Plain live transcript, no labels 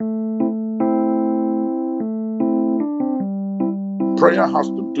prayer has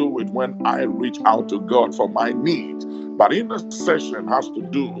to do with when I reach out to God for my needs. But intercession has to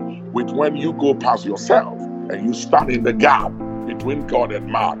do with when you go past yourself and you stand in the gap between God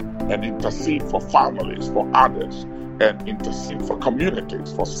and man and intercede for families, for others, and intercede for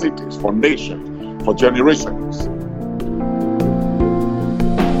communities, for cities, for nations, for generations.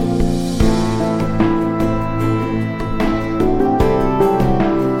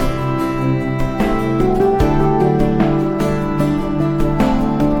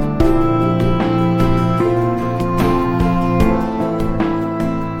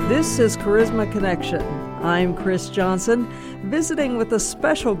 This is Charisma Connection. I'm Chris Johnson, visiting with a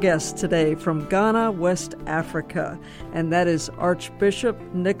special guest today from Ghana, West Africa, and that is Archbishop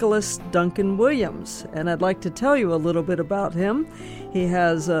Nicholas Duncan-Williams. And I'd like to tell you a little bit about him. He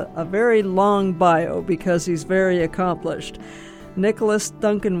has a very long bio because he's very accomplished. Nicholas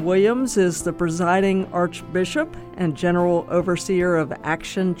Duncan-Williams is the presiding Archbishop and General Overseer of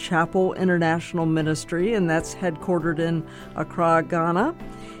Action Chapel International Ministry, and that's headquartered in Accra, Ghana.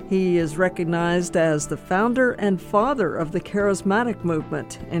 He is recognized as the founder and father of the charismatic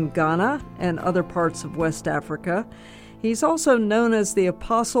movement in Ghana and other parts of West Africa. He's also known as the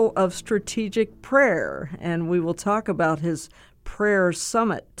Apostle of Strategic Prayer, and we will talk about his prayer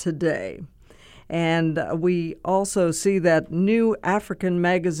summit today. And we also see that NewAfrican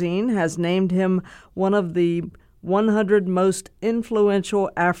Magazine has named him one of the 100 most influential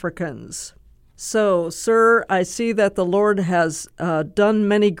Africans. So, sir, I see that the Lord has done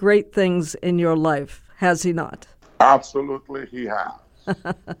many great things in your life, has he not? Absolutely, he has.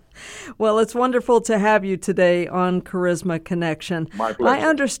 Well, it's wonderful to have you today on Charisma Connection. My pleasure. I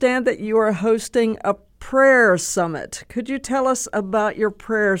understand that you are hosting a prayer summit. Could you tell us about your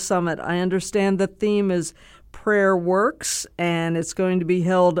prayer summit? I understand the theme is Prayer Works, and it's going to be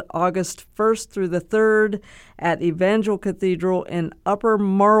held August 1st through the 3rd at Evangel Cathedral in Upper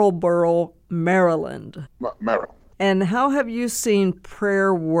Marlboro, Maryland. Maryland. And how have you seen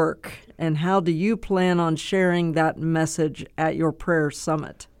prayer work, and how do you plan on sharing that message at your prayer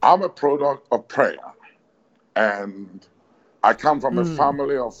summit? I'm a product of prayer, and I come from a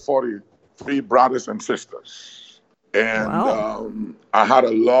family of 43 brothers and sisters. And wow. I had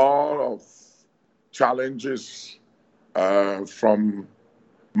a lot of challenges from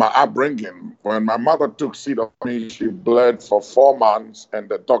my upbringing. When my mother took seed of me, she bled for 4 months, and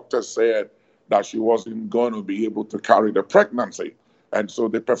the doctor said that she wasn't going to be able to carry the pregnancy. And so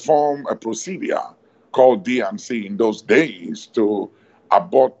they performed a procedure called D&C in those days to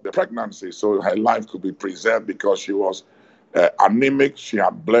abort the pregnancy so her life could be preserved, because she was anemic. She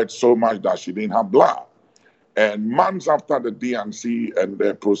had bled so much that she didn't have blood. And months after the D&C and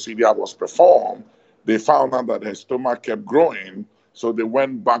the procedure was performed, they found out that her stomach kept growing. So they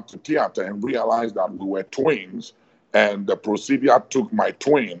went back to theater and realized that we were twins. And the procedure took my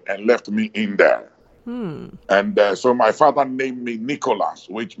twin and left me in there. And so my father named me Nicholas,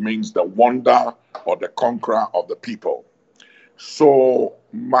 which means the wonder or the conqueror of the people. So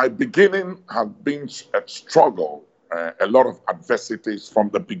my beginning has been a struggle, a lot of adversities from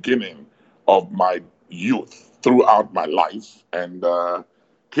the beginning of my youth throughout my life, and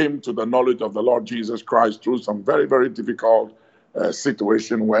came to the knowledge of the Lord Jesus Christ through some very, very difficult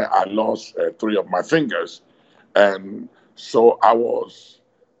situation where I lost 3 of my fingers. And so I was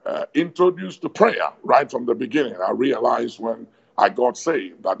introduced to prayer right from the beginning. I realized when I got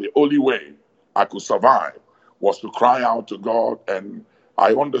saved that the only way I could survive was to cry out to God. And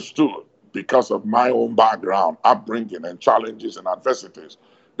I understood, because of my own background, upbringing, and challenges and adversities,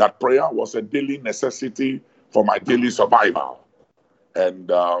 that prayer was a daily necessity for my daily survival. And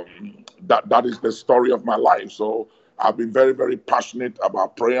that is the story of my life. So I've been very, very passionate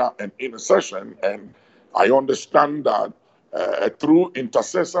about prayer and intercession. And I understand that a true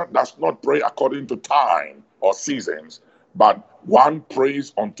intercessor does not pray according to time or seasons, but one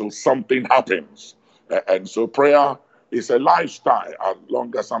prays until something happens. And so prayer is a lifestyle as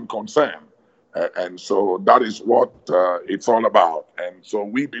long as I'm concerned. And so that is what it's all about. And so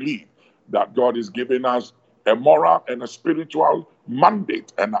we believe that God is giving us a moral and a spiritual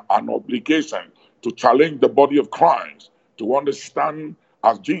mandate and an obligation to challenge the body of Christ to understand,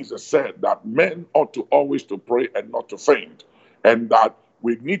 as Jesus said, that men ought to always to pray and not to faint, and that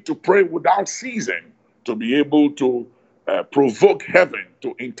we need to pray without ceasing to be able to provoke heaven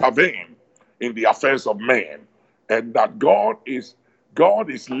to intervene in the affairs of men, and that God is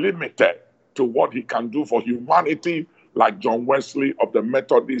limited to what he can do for humanity, like John Wesley of the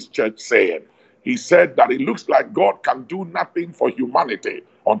Methodist Church said. He said that it looks like God can do nothing for humanity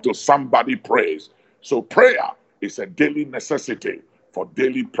until somebody prays. So prayer is a daily necessity for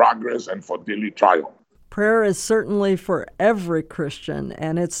daily progress and for daily triumph. Prayer is certainly for every Christian,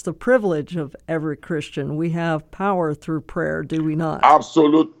 and it's the privilege of every Christian. We have power through prayer, do we not?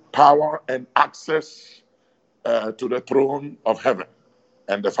 Absolute power and access to the throne of heaven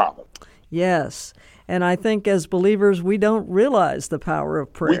and the Father. Yes, and I think as believers, we don't realize the power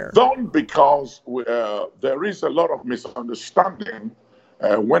of prayer. We don't, because there is a lot of misunderstanding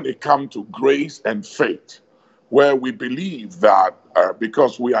when it comes to grace and faith, where we believe that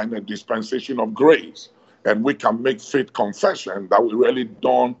because we are in a dispensation of grace and we can make faith confession, that we really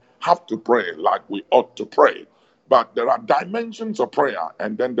don't have to pray like we ought to pray. But there are dimensions of prayer,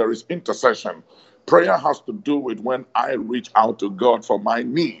 and then there is intercession. Prayer has to do with when I reach out to God for my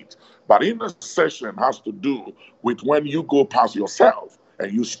need. But intercession has to do with when you go past yourself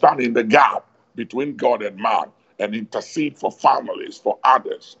and you stand in the gap between God and man and intercede for families, for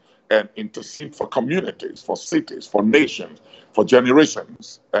others, and intercede for communities, for cities, for nations, for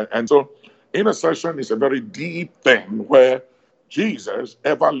generations. And so intercession is a very deep thing where Jesus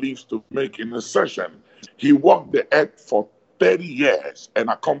ever lives to make intercession. He walked the earth for 30 years and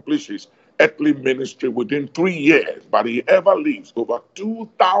accomplished his earthly ministry within 3 years, but he ever lives over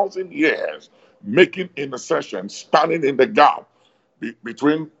 2,000 years making intercession, standing in the gap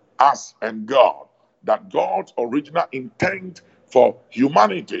between us and God, that God's original intent for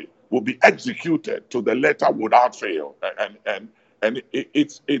humanity will be executed to the letter without fail. And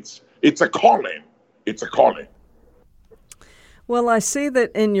it's a calling. It's a calling. Well, I see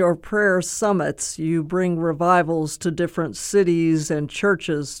that in your prayer summits, you bring revivals to different cities and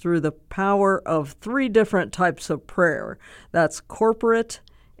churches through the power of 3 different types of prayer. That's corporate,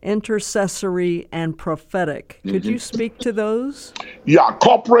 intercessory, and prophetic. Could you speak to those? Yeah,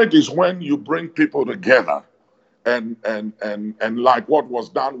 corporate is when you bring people together, and like what was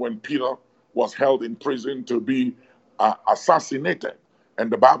done when Peter was held in prison to be assassinated. And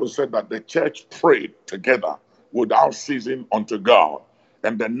the Bible said that the church prayed together without ceasing unto God.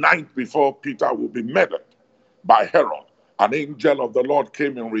 And the night before Peter would be murdered by Herod, an angel of the Lord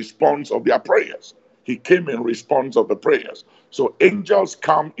came in response of their prayers. He came in response of the prayers. So angels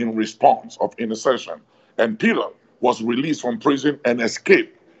come in response of intercession. And Peter was released from prison and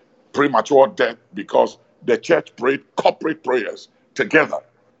escaped premature death because the church prayed corporate prayers together,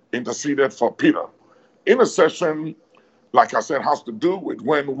 interceded for Peter. Intercession, like I said, has to do with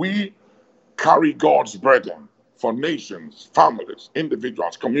when we carry God's burden for nations, families,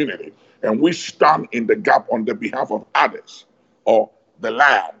 individuals, community, and we stand in the gap on the behalf of others or the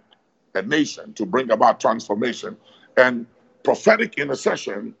land, the nation, to bring about transformation. And prophetic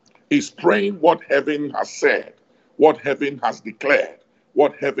intercession is praying what heaven has said, what heaven has declared,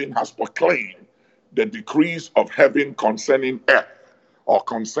 what heaven has proclaimed, the decrees of heaven concerning earth or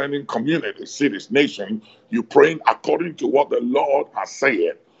concerning communities, cities, nations. You praying according to what the Lord has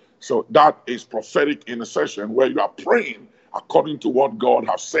said. So that is prophetic intercession, where you are praying according to what God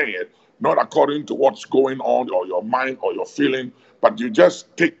has said, not according to what's going on or your mind or your feeling, but you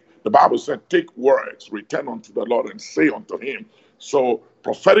just take, the Bible said, take words, return unto the Lord and say unto him. So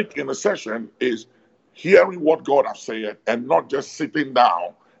prophetic intercession is hearing what God has said and not just sitting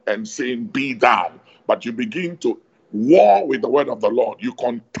down and saying, be done, but you begin to war with the word of the Lord. You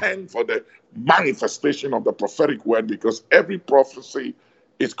contend for the manifestation of the prophetic word, because every prophecy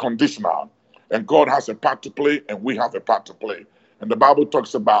is conditional, and God has a part to play and we have a part to play. And the Bible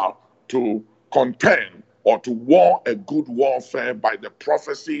talks about to contend or to war a good warfare by the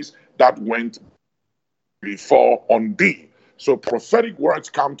prophecies that went before on thee. So prophetic words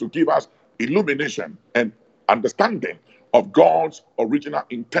come to give us illumination and understanding of God's original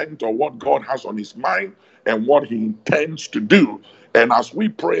intent, or what God has on his mind and what he intends to do. And as we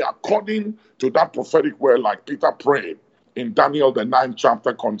pray according to that prophetic word, like Peter prayed in Daniel, the 9th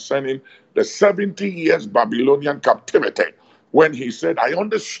chapter, concerning the 70 years Babylonian captivity, when he said, I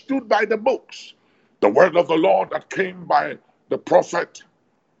understood by the books the word of the Lord that came by the prophet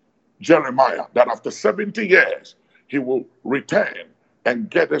Jeremiah, that after 70 years he will return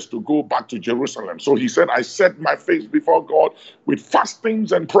and get us to go back to Jerusalem. So he said, I set my face before God with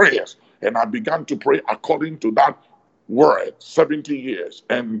fastings and prayers, and I began to pray according to that word, 70 years,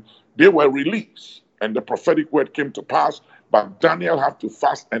 and they were released. And the prophetic word came to pass, but Daniel had to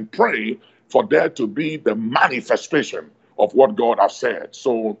fast and pray for there to be the manifestation of what God has said.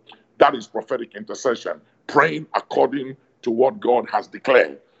 So that is prophetic intercession, praying according to what God has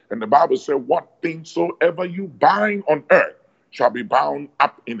declared. And the Bible said, what things soever you bind on earth shall be bound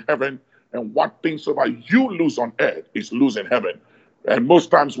up in heaven, and what things soever you lose on earth is loose in heaven. And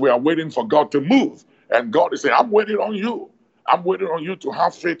most times we are waiting for God to move, and God is saying, I'm waiting on you. I'm waiting on you to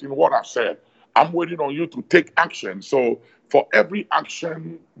have faith in what I've said. I'm waiting on you to take action. So for every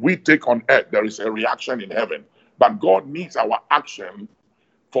action we take on earth, there is a reaction in heaven. But God needs our action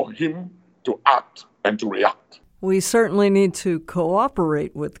for him to act and to react. We certainly need to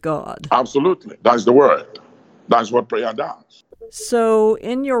cooperate with God. Absolutely. That's the word. That's what prayer does. So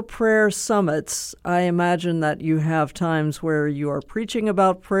in your prayer summits, I imagine that you have times where you are preaching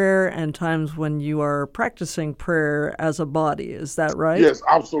about prayer and times when you are practicing prayer as a body. Is that right? Yes,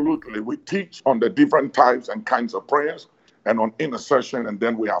 absolutely. We teach on the different types and kinds of prayers and on intercession, and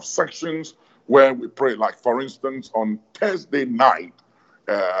then we have sections where we pray. Like, for instance, on Thursday night,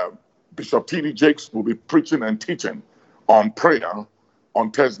 Bishop T.D. Jakes will be preaching and teaching on prayer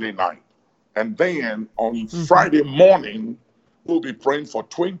on Thursday night. And then on Friday morning, we'll be praying for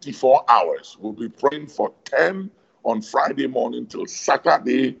 24 hours. We'll be praying for 10 on Friday morning till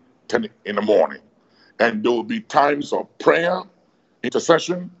Saturday 10 in the morning. And there will be times of prayer,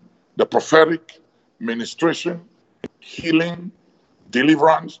 intercession, the prophetic, ministration, healing,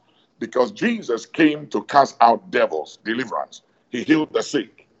 deliverance, because Jesus came to cast out devils, deliverance. He healed the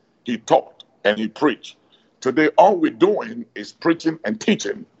sick, he taught, and he preached. Today, all we're doing is preaching and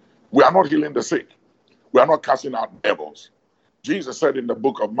teaching. We are not healing the sick. We are not casting out devils. Jesus said in the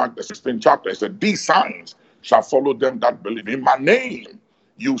book of Mark, the 16th chapter, he said, these signs shall follow them that believe. In my name,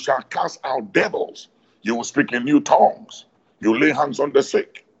 you shall cast out devils. You will speak in new tongues. You lay hands on the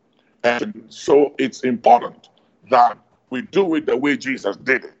sick. And so it's important that we do it the way Jesus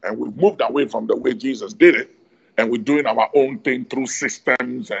did it. And we've moved away from the way Jesus did it. And we're doing our own thing through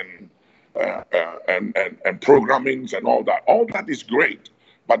systems and programmings and all that. All that is great.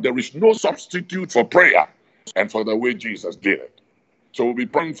 But there is no substitute for prayer and for the way Jesus did it. So we'll be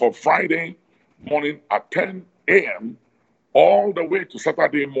praying for Friday morning at 10 a.m. all the way to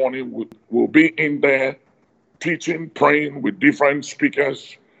Saturday morning. We'll be in there teaching, praying with different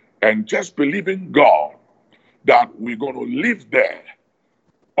speakers, and just believing God that we're going to live there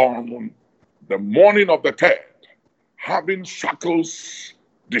on the morning of the 3rd, having shackles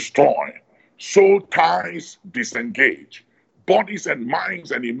destroyed, soul ties disengaged, bodies and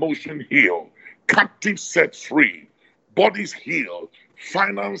minds and emotion healed, captives set free, bodies healed,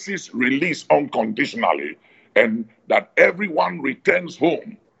 finances released unconditionally, and that everyone returns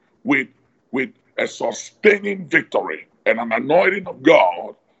home with a sustaining victory and an anointing of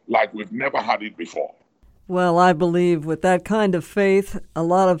God like we've never had it before. Well, I believe with that kind of faith, a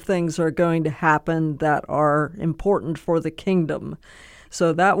lot of things are going to happen that are important for the kingdom.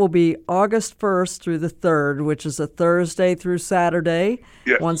 So that will be August 1st through the 3rd, which is a Thursday through Saturday,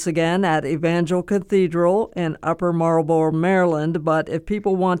 yes. Once again at Evangel Cathedral in Upper Marlboro, Maryland. But if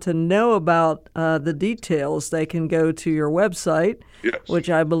people want to know about the details, they can go to your website, yes. which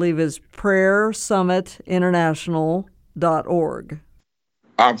I believe is prayersummitinternational.org.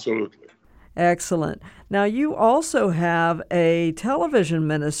 Absolutely. Excellent. Now, you also have a television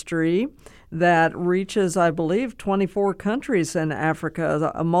ministry that reaches, I believe, 24 countries in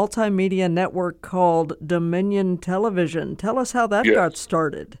Africa, a multimedia network called Dominion Television. Tell us how that got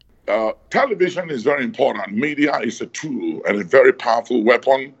started. Television is very important. Media is a tool and a very powerful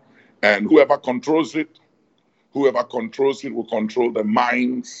weapon, and whoever controls it will control the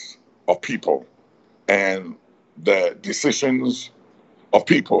minds of people and the decisions of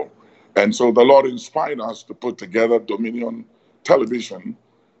people. And so the Lord inspired us to put together Dominion Television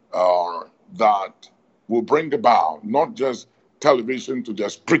that will bring about not just television to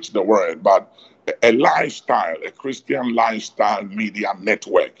just preach the word, but a lifestyle, a Christian lifestyle media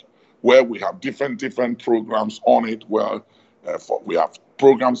network where we have different programs on it. Where we have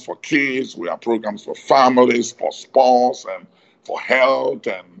programs for kids, we have programs for families, for sports, and for health,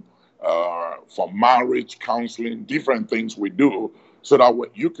 and for marriage counseling, different things we do, so that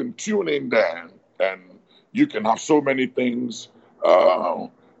you can tune in there and you can have so many things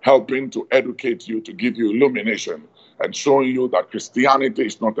helping to educate you, to give you illumination, and showing you that Christianity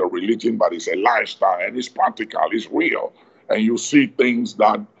is not a religion, but it's a lifestyle, and it's practical, it's real. And you see things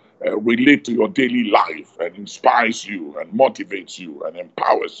that relate to your daily life and inspires you and motivates you and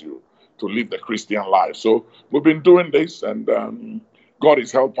empowers you to live the Christian life. So we've been doing this, and God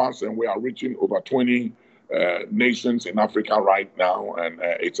has helped us, and we are reaching over 20 nations in Africa right now, and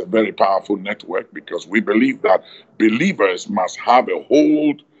it's a very powerful network because we believe that believers must have a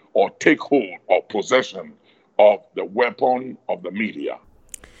hold or take hold or possession of the weapon of the media.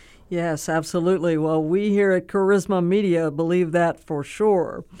 Yes, absolutely. Well, we here at Charisma Media believe that for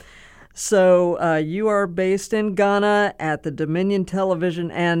sure. So you are based in Ghana at the Dominion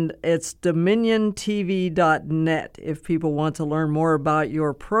Television, and it's dominiontv.net if people want to learn more about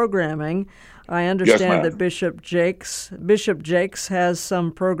your programming. I understand that Bishop Jakes has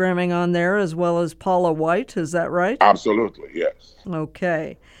some programming on there, as well as Paula White. Is that right? Absolutely, yes.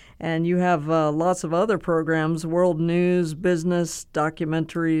 Okay. And you have lots of other programs, world news, business,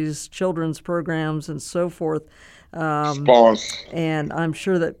 documentaries, children's programs, and so forth. Sports. And I'm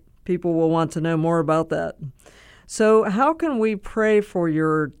sure that people will want to know more about that. So how can we pray for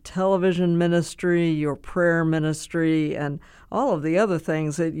your television ministry, your prayer ministry, and all of the other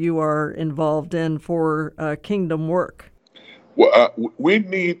things that you are involved in for kingdom work? Well, we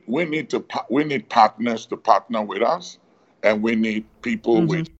need partners to partner with us, and we need people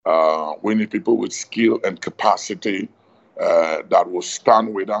with skill and capacity that will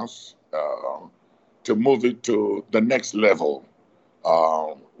stand with us to move it to the next level.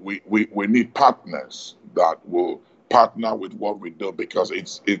 We need partners that will partner with what we do, because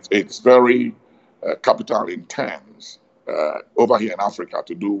it's very capital intense over here in Africa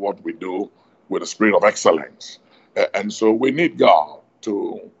to do what we do with a spirit of excellence, and so we need God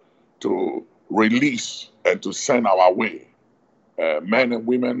to release and to send our way men and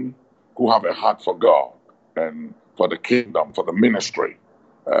women who have a heart for God and for the kingdom, for the ministry,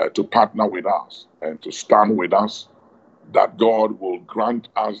 to partner with us and to stand with us, that God will grant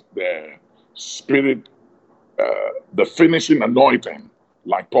us the spirit, the finishing anointing.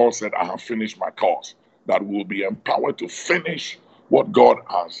 Like Paul said, I have finished my course, that will be empowered to finish what God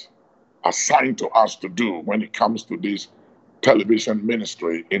has assigned to us to do when it comes to this television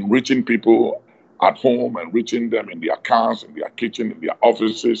ministry, in reaching people at home and reaching them in their cars, in their kitchen, in their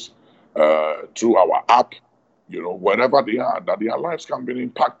offices, through our app, wherever they are, that their lives can be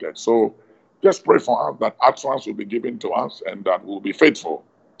impacted. So just pray for us that utterance will be given to us, and that we'll be faithful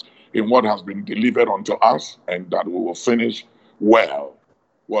in what has been delivered unto us, and that we will finish well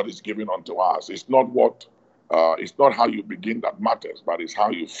what is given unto us. It's not how you begin that matters, but it's how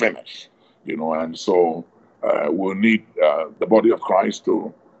you finish, and so we'll need the body of Christ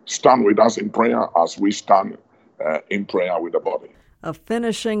to stand with us in prayer as we stand in prayer with the body. A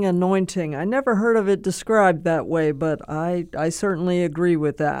finishing anointing. I never heard of it described that way, but I certainly agree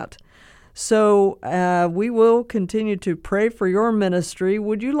with that. So we will continue to pray for your ministry.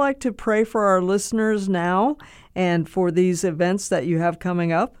 Would you like to pray for our listeners now and for these events that you have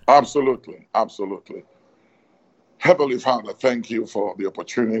coming up? Absolutely, absolutely. Heavenly Father, thank you for the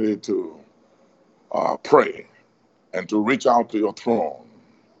opportunity to pray and to reach out to your throne.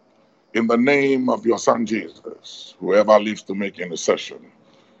 In the name of your Son Jesus, whoever lives to make intercession,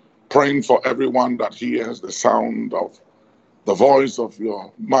 praying for everyone that hears the sound of the voice of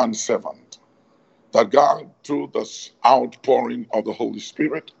your man-servant, that God, through this outpouring of the Holy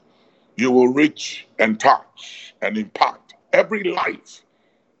Spirit, you will reach and touch and impact every life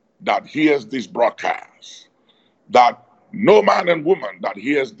that hears this broadcast, that no man and woman that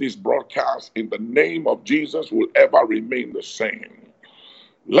hears this broadcast in the name of Jesus will ever remain the same.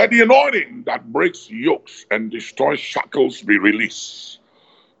 Let the anointing that breaks yokes and destroys shackles be released.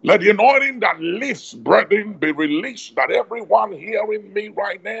 Let the anointing that lifts burdens be released, that everyone hearing me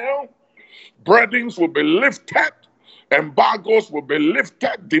right now, burdens will be lifted, embargoes will be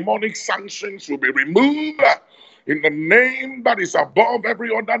lifted, demonic sanctions will be removed. In the name that is above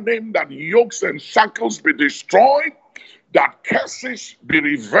every other name, that yokes and shackles be destroyed, that curses be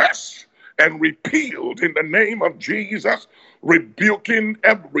reversed and repealed in the name of Jesus, rebuking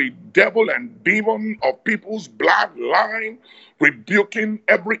every devil and demon of people's bloodline, rebuking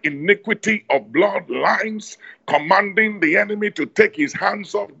every iniquity of bloodlines, commanding the enemy to take his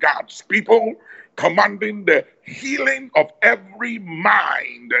hands off God's people, commanding the healing of every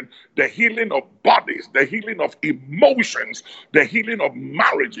mind and the healing of bodies, the healing of emotions, the healing of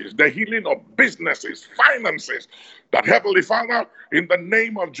marriages, the healing of businesses, finances, that Heavenly Father, in the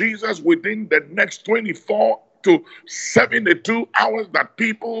name of Jesus, within the next 24 to 72 hours, that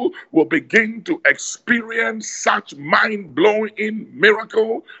people will begin to experience such mind-blowing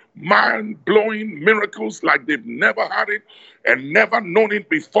miracles like they've never had it and never known it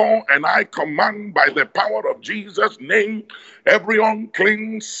before. And I command by the power of Jesus' name, every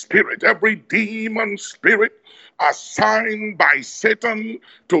unclean spirit, every demon spirit, assigned by Satan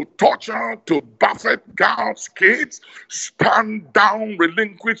to torture, to buffet God's kids, stand down,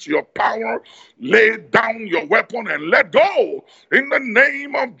 relinquish your power, lay down your weapon, and let go in the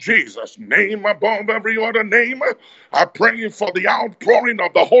name of Jesus. Name above every other name. I pray for the outpouring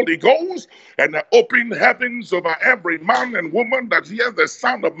of the Holy Ghost and the open heavens over every man and woman that hears the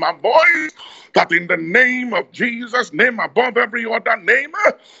sound of my voice, that in the name of Jesus, name above every other name,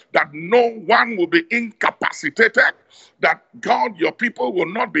 that no one will be incapacitated, that God, your people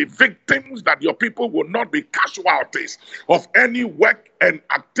will not be victims, that your people will not be casualties of any work and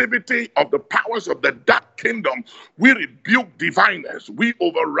activity of the powers of the dark kingdom. We rebuke diviners, we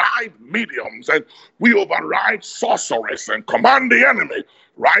override mediums, and we override sorcerers and command the enemy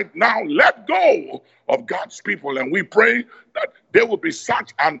right now, let go of God's people. And we pray that there will be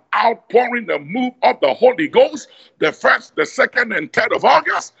such an outpouring, the move of the Holy Ghost, the 1st, the 2nd, and 3rd of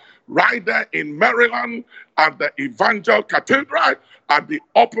August, right there in Maryland at the Evangel Cathedral at the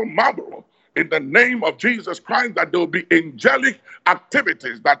Upper Marlboro. In the name of Jesus Christ, that there will be angelic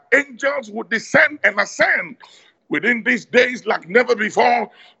activities, that angels will descend and ascend within these days like never before,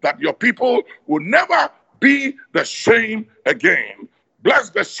 that your people will never be the same again.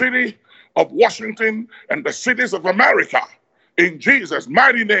 Bless the city of Washington and the cities of America. In Jesus'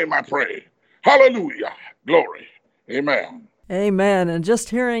 mighty name I pray. Hallelujah. Glory. Amen. Amen. And just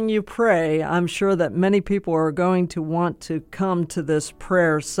hearing you pray, I'm sure that many people are going to want to come to this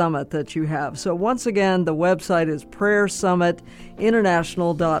prayer summit that you have. So once again, the website is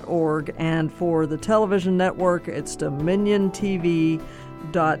prayersummitinternational.org, and for the television network, it's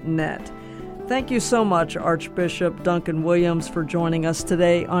dominiontv.net. Thank you so much, Archbishop Duncan-Williams, for joining us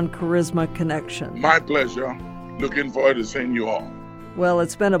today on Charisma Connection. My pleasure. Looking forward to seeing you all. Well,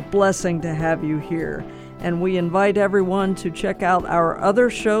 it's been a blessing to have you here. And we invite everyone to check out our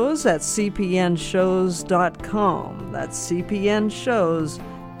other shows at cpnshows.com. That's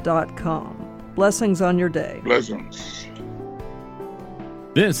cpnshows.com. Blessings on your day. Blessings.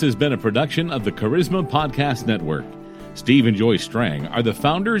 This has been a production of the Charisma Podcast Network. Steve and Joy Strang are the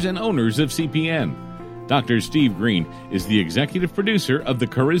founders and owners of CPN. Dr. Steve Green is the executive producer of the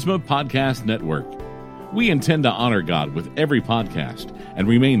Charisma Podcast Network. We intend to honor God with every podcast and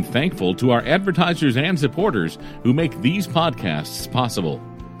remain thankful to our advertisers and supporters who make these podcasts possible.